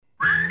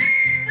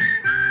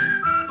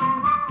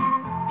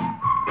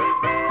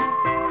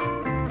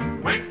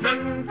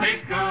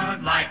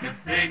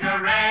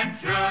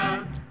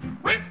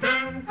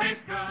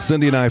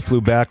Cindy and I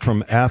flew back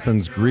from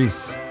Athens,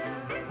 Greece.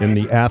 In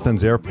the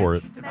Athens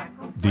airport,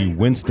 the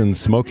Winston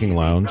Smoking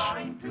Lounge,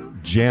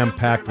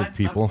 jam-packed with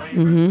people.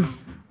 Mm-hmm.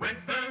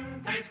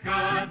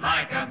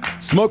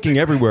 Smoking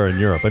everywhere in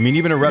Europe. I mean,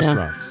 even at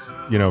restaurants.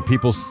 Yeah. You know,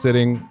 people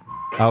sitting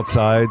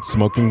outside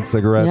smoking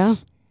cigarettes. Yeah,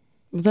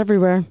 it was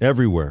everywhere.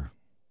 Everywhere.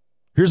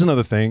 Here's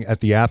another thing.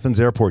 At the Athens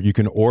airport, you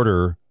can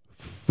order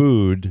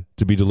food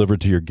to be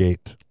delivered to your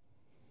gate.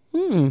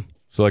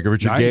 So like if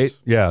it's your gate,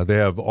 they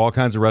have all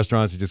kinds of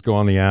restaurants. You just go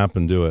on the app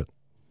and do it.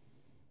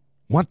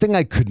 One thing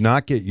I could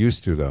not get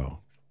used to, though,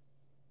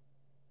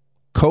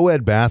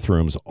 co-ed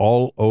bathrooms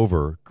all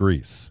over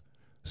Greece.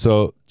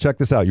 So check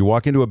this out. You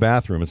walk into a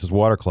bathroom. It says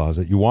water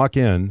closet. You walk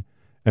in,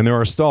 and there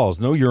are stalls.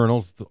 No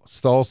urinals.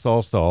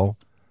 Stall.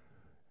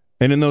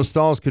 And in those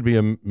stalls could be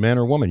a man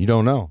or woman. You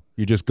don't know.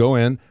 You just go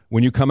in.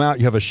 When you come out,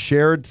 you have a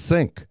shared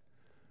sink.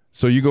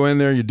 So you go in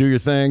there, you do your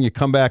thing, you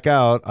come back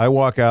out. I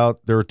walk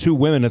out. There are two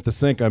women at the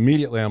sink.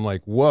 Immediately, I'm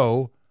like,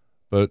 whoa.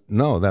 But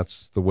no,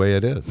 that's the way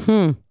it is.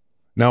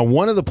 Now,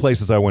 one of the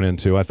places I went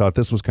into, I thought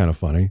this was kind of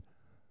funny.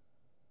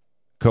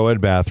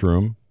 Co-ed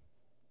bathroom.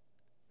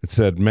 It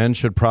said men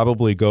should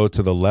probably go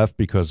to the left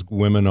because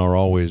women are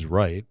always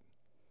right.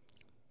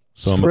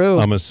 So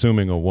I'm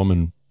assuming a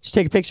woman. Should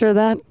take a picture of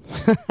that.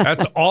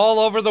 That's all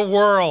over the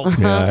world.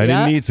 Yeah, I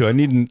didn't need to. I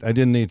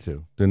didn't need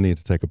to. Didn't need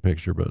to take a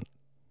picture, but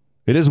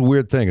it is a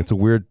weird thing. It's a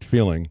weird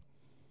feeling.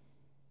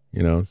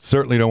 You know,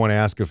 certainly don't want to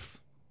ask if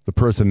the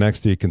person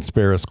next to you can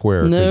spare a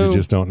square because you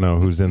just don't know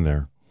who's in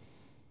there.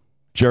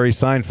 Jerry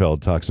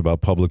Seinfeld talks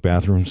about public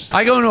bathrooms.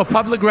 I go into a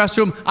public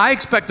restroom. I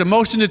expect a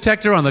motion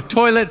detector on the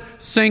toilet,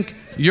 sink,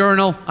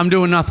 urinal. I'm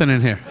doing nothing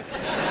in here.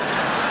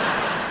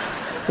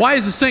 Why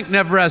is the sink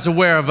never as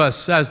aware of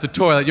us as the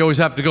toilet? You always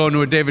have to go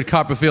into a David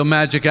Copperfield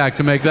magic act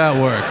to make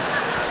that work.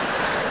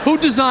 Who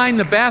designed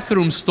the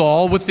bathroom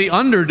stall with the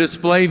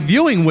under-display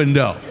viewing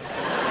window?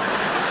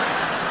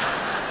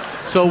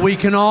 So we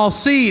can all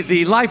see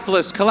the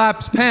lifeless,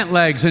 collapsed pant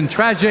legs and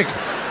tragic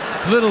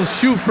little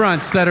shoe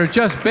fronts that are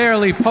just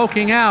barely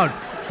poking out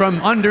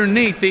from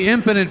underneath the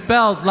impotent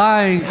belt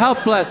lying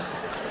helpless.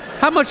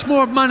 How much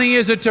more money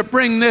is it to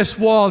bring this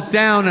wall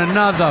down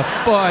another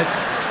foot?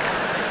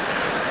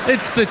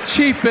 It's the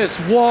cheapest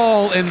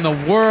wall in the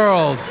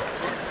world.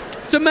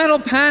 It's a metal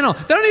panel.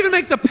 They don't even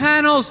make the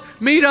panels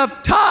meet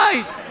up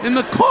tight in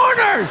the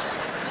corners.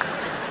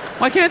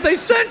 Why can't they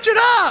cinch it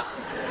up?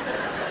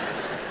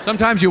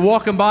 Sometimes you're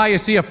walking by, you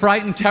see a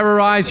frightened,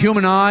 terrorized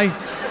human eye.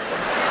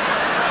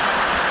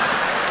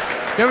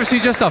 You ever see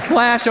just a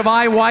flash of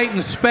eye white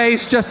in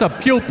space, just a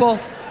pupil?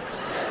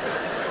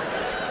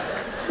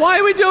 Why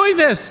are we doing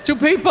this to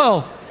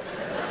people?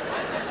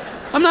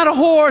 I'm not a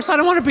horse. I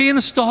don't want to be in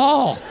a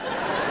stall.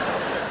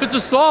 If it's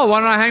a stall,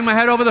 why don't I hang my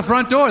head over the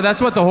front door?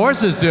 That's what the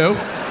horses do.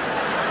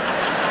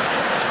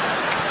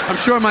 I'm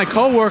sure my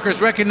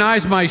coworkers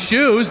recognize my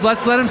shoes.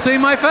 Let's let them see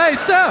my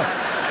face, too.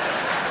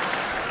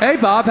 Hey,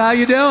 Bob, how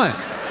you doing?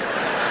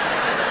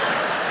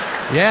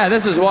 Yeah,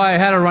 this is why I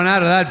had to run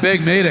out of that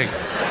big meeting.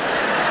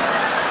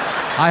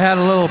 I had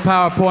a little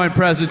PowerPoint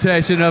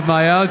presentation of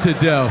my own to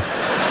do.